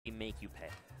make you pay.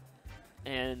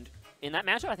 And in that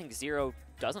matchup, I think Zero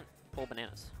doesn't pull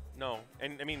bananas. No,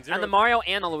 and I mean Zero. And the Mario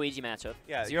and the Luigi matchup.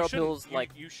 Yeah, Zero pulls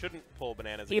like you shouldn't pull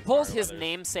bananas. He pulls Mario his Brothers.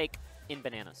 namesake in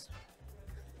bananas.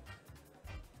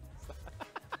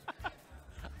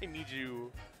 I need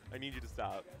you to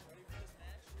stop.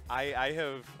 I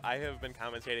have been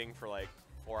commentating for like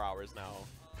 4 hours now.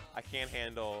 I can't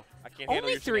handle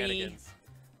your shenanigans.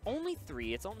 Only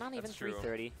 3. It's not even That's true.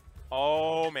 3:30.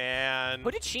 Oh man. Who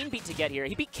did Sheen beat to get here?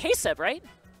 He beat K-Seb, right?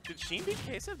 Did Sheen beat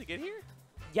K-Seb to get here?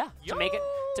 Yeah. Yo! To make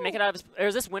it out of his. Or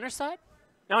is this winner's side?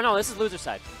 No, this is loser's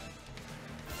side.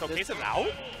 So K-Seb's out?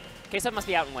 K-Seb must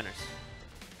be out in winners.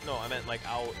 No, I meant like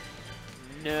out.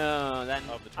 No, then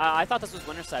Of the I thought this was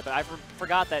winner's side, but I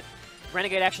forgot that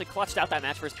Renegade actually clutched out that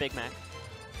match versus Big Mac.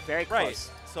 Very close.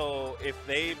 Right. So if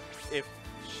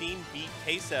Sheen beat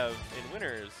K-Seb in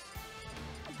winners,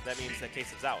 that means that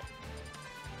K-Seb's out.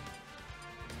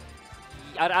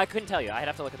 I couldn't tell you. I'd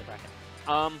have to look at the bracket.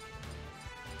 I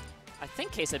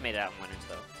think K-Seb made it out in winners,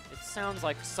 though. It sounds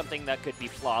like something that could be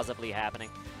plausibly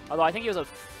happening. Although I think he was a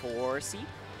 4 seed,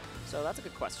 so that's a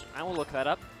good question. I will look that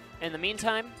up. In the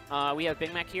meantime, we have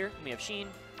Big Mac here, and we have Sheen.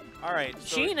 All right.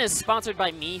 So Sheen is sponsored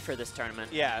by me for this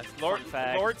tournament. Yeah, Lord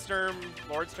Sturm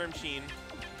Sheen.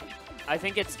 I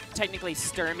think it's technically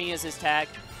Sturmy is his tag.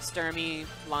 Sturmy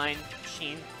line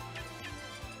Sheen.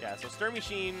 Yeah, so Sturmy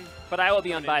Sheen. But I will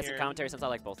be unbiased in commentary since I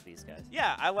like both of these guys.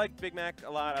 Yeah, I like Big Mac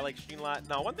a lot. I like Sheen a lot.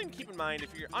 Now, one thing to keep in mind,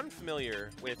 if you're unfamiliar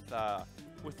with the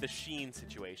Sheen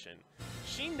situation,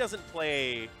 Sheen doesn't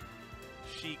play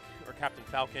Sheik or Captain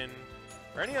Falcon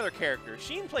or any other character.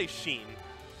 Sheen plays Sheen.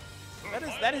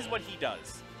 That is what he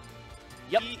does.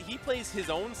 Yep. He plays his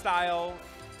own style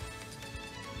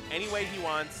any way he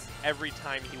wants, every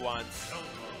time he wants.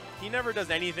 He never does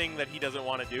anything that he doesn't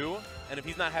want to do, and if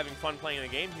he's not having fun playing the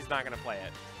game, he's not going to play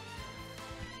it.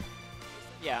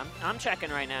 Yeah, I'm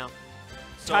checking right now.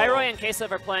 So, Tyroy and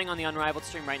K-Seb are playing on the Unrivaled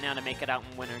stream right now to make it out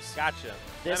in winners. Gotcha.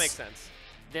 That makes sense.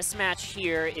 This match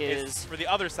here is it's for the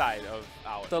other side of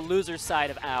out. The loser's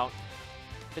side of out,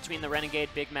 between the Renegade,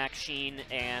 Big Mac, Sheen,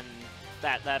 and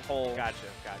that whole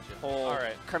All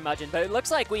right. curmudgeon. But it looks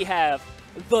like we have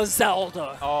the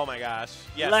Zelda. Oh my gosh.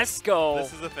 Yes. Let's go.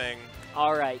 This is the thing.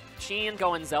 All right. Sheen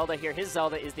going Zelda here. His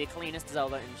Zelda is the cleanest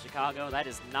Zelda in Chicago. That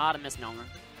is not a misnomer.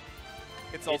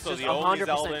 It's also just the only 100%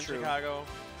 Zelda in true. Chicago.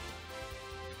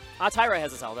 Tyroy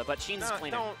has a Zelda, but Sheen's is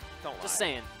cleaner. Don't lie. Just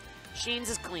saying.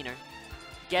 Sheen's is cleaner.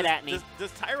 Get at me.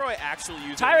 Does Tyroy actually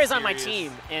use Tyroy's on my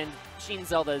team, and Sheen's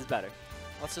Zelda is better.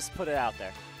 Let's just put it out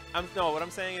there. No, what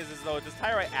I'm saying is though, does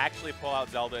Tyroy actually pull out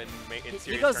Zelda in serious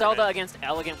He goes Zelda tournament? against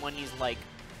Elegant when he's, like,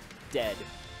 dead.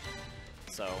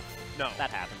 So, no.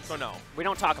 That happens. So, no. We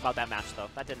don't talk about that match, though.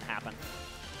 That didn't happen.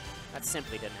 That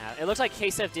simply didn't happen. It looks like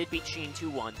K-Seb did beat Sheen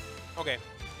 2-1. Okay.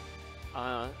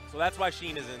 So that's why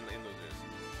Sheen is in losers.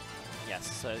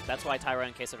 Yes, so that's why Tyroy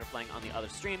and K-Seb are playing on the other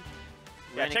stream.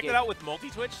 Yeah, check it out with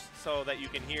multi-Twitch so that you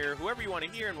can hear whoever you want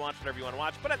to hear and watch whatever you want to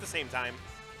watch, but at the same time,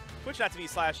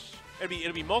 twitch.tv/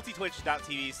 it'll be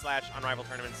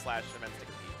multitwitch.tv/unrivaltournament/events to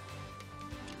compete.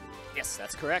 Yes,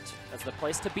 that's correct. That's the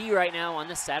place to be right now on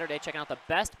this Saturday, checking out the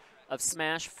best of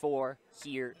Smash 4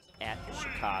 here at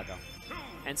Chicago.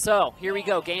 And so, here we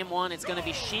go. Game 1, it's going to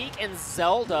be Sheik and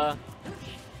Zelda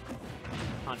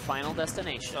on Final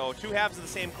Destination. So 2 halves of the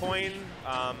same coin.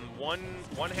 One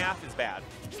half is bad.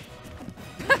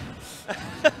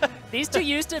 These two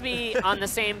used to be on the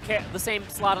same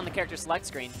slot on the character select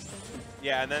screen.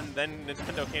 Yeah, and then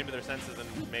Nintendo came to their senses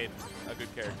and made a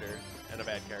good character and a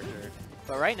bad character.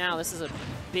 But right now, this is a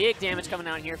big damage coming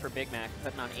out here for Big Mac,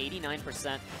 putting on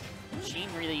 89%. Sheen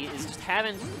really is just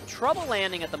having trouble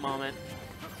landing at the moment.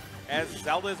 As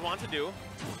Zelda is wont to do.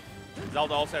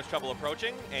 Zelda also has trouble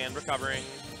approaching and recovering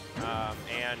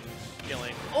and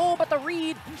killing. Oh, but the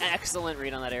read! Excellent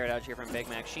read on that air dodge here from Big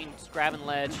Mac. Sheen's grabbing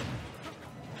ledge.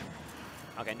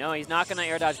 Okay, no, he's not going to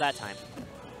air dodge that time.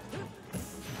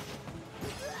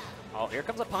 Oh, here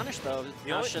comes a punish, though.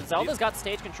 Zelda's got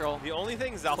stage control. The only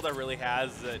thing Zelda really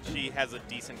has is that she has a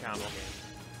decent combo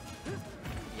game.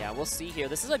 Yeah, we'll see here.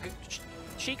 This is a good...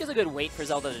 Sheik is a good weight for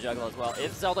Zelda to juggle as well.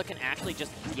 If Zelda can actually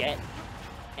just get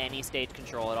any stage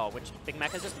control at all, which Big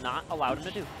Mac has just not allowed him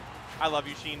to do. I love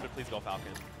you, Sheen, but please go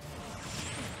Falcon.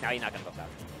 No, he's not going to go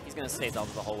Falcon. He's going to stay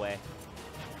Zelda the whole way.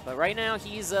 But right now,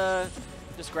 he's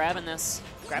just grabbing this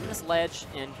ledge,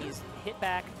 and he's hit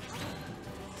back.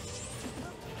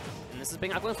 And this is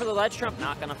Big Mac going for the ledge trump,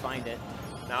 not going to find it.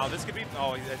 Now, this could be...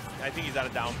 Oh, I think he's at a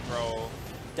down throw.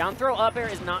 Down throw up air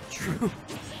is not true.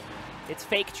 It's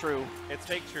fake true. It's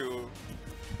fake true.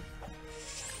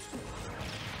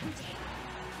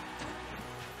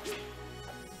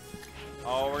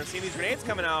 Oh, we're seeing these grenades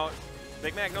coming out.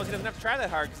 Big Mac knows he doesn't have to try that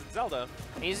hard because it's Zelda.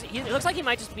 He looks like he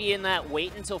might just be in that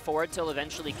wait until forward till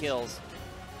eventually kills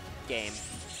game.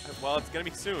 Well, it's going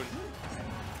to be soon.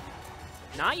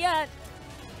 Not yet.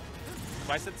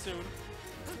 I said soon.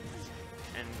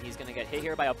 And he's going to get hit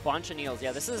here by a bunch of needles.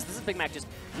 Yeah, this is Big Mac just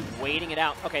waiting it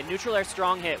out. Okay, neutral air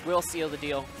strong hit will seal the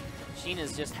deal. Sheen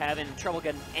is just having trouble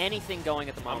getting anything going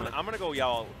at the moment. I'm gonna go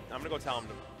yell. I'm gonna go tell him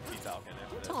to be Falcon.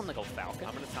 Tell him to go Falcon.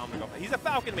 I'm gonna tell him to go. He's a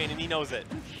Falcon main and he knows it.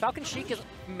 Falcon Sheik is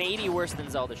maybe worse than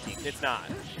Zelda Sheik. It's not.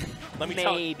 Let me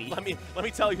maybe. let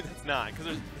me tell you that's not because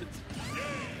there's.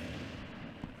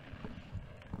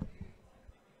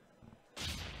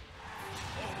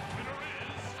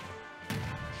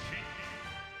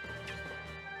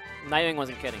 Mayhem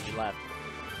wasn't kidding. He left.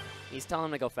 He's telling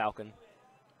him to go Falcon.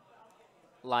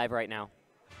 Live right now.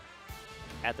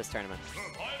 At this tournament.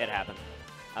 It happened.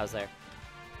 I was there.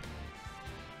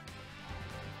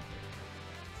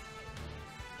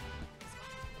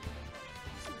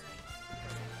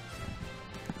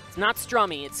 It's not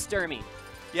Strummy, it's Sturmy.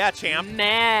 Yeah, champ.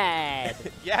 Mad.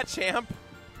 Yeah, champ.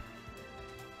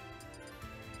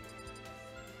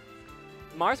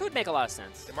 Marth would make a lot of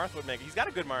sense. Yeah, Marth would make. He's got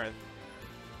a good Marth.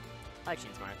 I like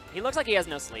Sheen's Marth. He looks like he has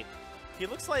no sleep. He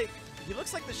looks like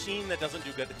the Sheen that doesn't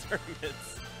do good at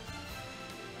tournaments.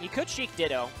 He could Sheik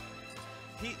Ditto.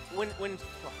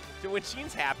 When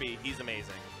Sheen's happy, he's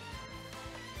amazing.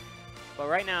 But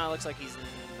right now, it looks like he's in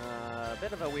a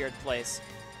bit of a weird place.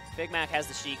 Big Mac has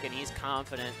the Sheik, and he's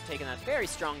confident, taking that very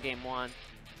strong game one.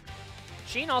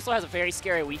 Sheen also has a very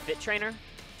scary Wii Fit trainer.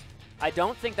 I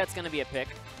don't think that's going to be a pick.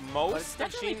 Most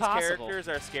of Sheen's characters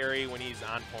are scary when he's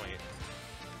on point.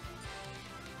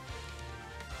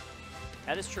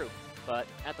 That is true. But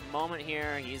at the moment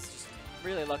here, he's just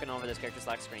really looking over this character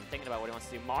select screen, thinking about what he wants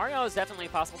to do. Mario is definitely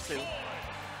possible too.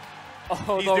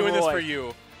 Oh, he's doing this for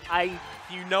you.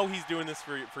 You know he's doing this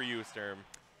for you, Sturm.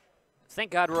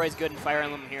 Thank God Roy's good in Fire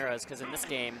Emblem Heroes, because in this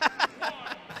game... All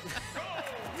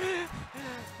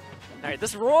right,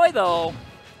 this Roy, though,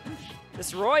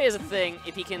 this Roy is a thing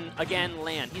if he can, again,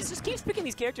 land. He just keeps picking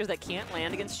these characters that can't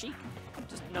land against Sheik.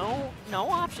 Just no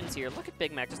options here. Look at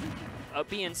Big Mac just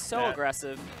being so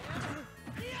aggressive.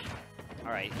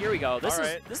 All right, here we go. This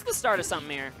is the start of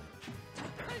something here.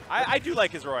 I do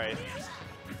like his Roy.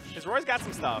 His Roy's got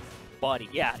some stuff. Buddy,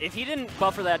 yeah. If he didn't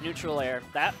buffer that neutral air,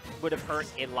 that would have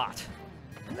hurt a lot.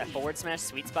 That forward smash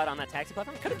sweet spot on that taxi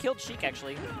platform could have killed Sheik,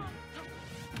 actually.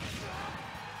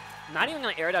 Not even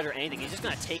going to air dodge or anything. He's just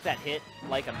going to take that hit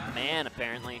like a man,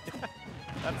 apparently.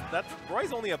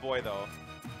 Roy's only a boy, though.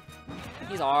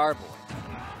 He's our boy,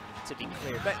 to be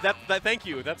clear. Thank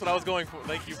you. That's what I was going for.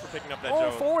 Thank you for picking up that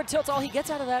joke. joke. Forward tilt's all he gets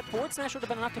out of that. Forward smash would have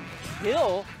been enough to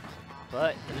kill.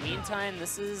 But in the meantime,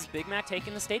 this is Big Mac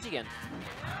taking the stage again.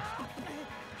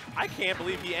 I can't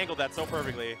believe he angled that so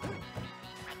perfectly.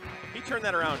 He turned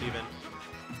that around even.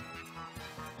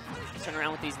 Turn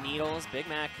around with these needles. Big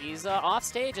Mac, he's off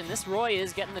stage, and this Roy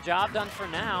is getting the job done for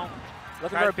now.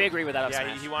 Looking for a big read with that up smash.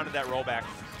 Yeah, he wanted that rollback.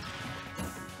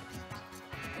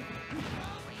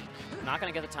 Not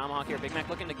going to get the tomahawk here. Big Mac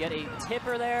looking to get a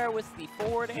tipper there with the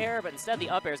forward air, but instead the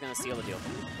up air is going to seal the deal.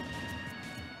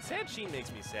 Sad Sheen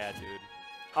makes me sad, dude.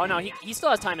 Oh no, he still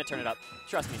has time to turn it up.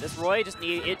 Trust me, this Roy just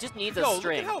needs a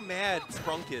string. Look at how mad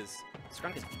Sprunk is.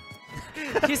 Sprunk is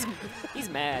he's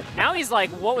mad. Now he's like,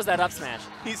 what was that up smash?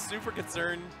 He's super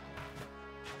concerned.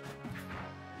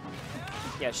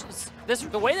 Yeah,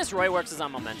 the way this Roy works is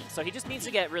on momentum. So he just needs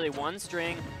to get really one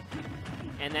string,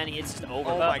 and then it's just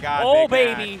over. Oh my God! Oh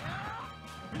baby!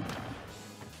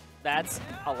 That's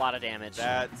a lot of damage.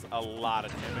 That's a lot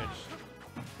of damage.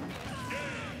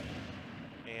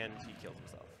 And he killed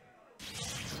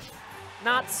himself.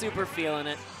 Not super feeling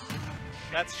it.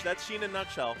 That's Sheen in a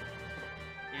nutshell.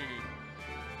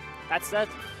 That's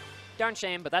darn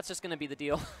shame, but that's just going to be the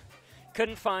deal.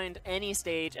 Couldn't find any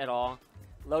stage at all.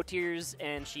 Low tiers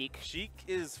and Sheik. Sheik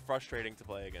is frustrating to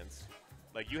play against.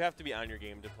 Like, you have to be on your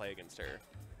game to play against her.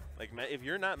 Like, if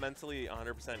you're not mentally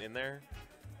 100% in there,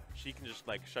 she can just,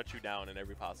 like, shut you down in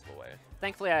every possible way.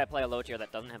 Thankfully, I play a low tier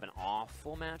that doesn't have an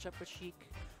awful matchup with Sheik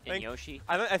and Yoshi.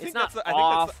 I think it's that's not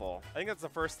awful. I think that's the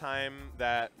first time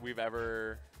that I've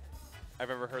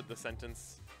ever heard the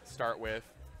sentence start with,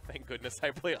 "Thank goodness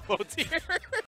I play a low tier."